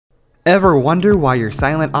Ever wonder why your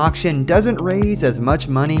silent auction doesn't raise as much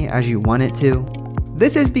money as you want it to?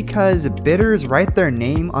 This is because bidders write their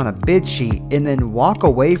name on a bid sheet and then walk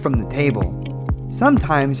away from the table,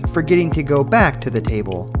 sometimes forgetting to go back to the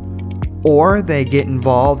table. Or they get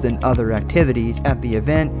involved in other activities at the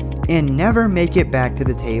event and never make it back to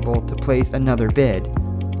the table to place another bid.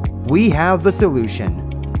 We have the solution.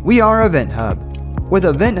 We are EventHub. With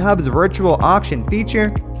EventHub's virtual auction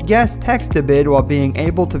feature, guests text to bid while being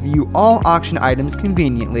able to view all auction items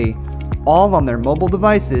conveniently, all on their mobile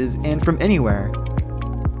devices and from anywhere.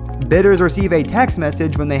 Bidders receive a text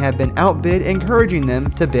message when they have been outbid, encouraging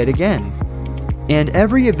them to bid again. And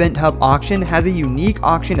every EventHub auction has a unique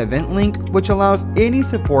auction event link which allows any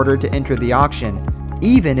supporter to enter the auction,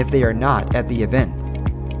 even if they are not at the event.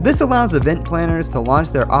 This allows event planners to launch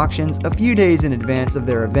their auctions a few days in advance of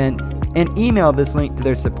their event and email this link to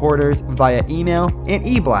their supporters via email and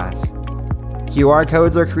e-blasts. QR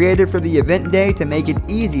codes are created for the event day to make it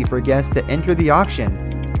easy for guests to enter the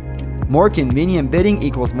auction. More convenient bidding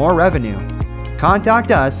equals more revenue.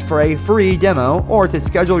 Contact us for a free demo or to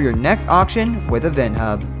schedule your next auction with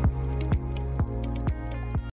EventHub.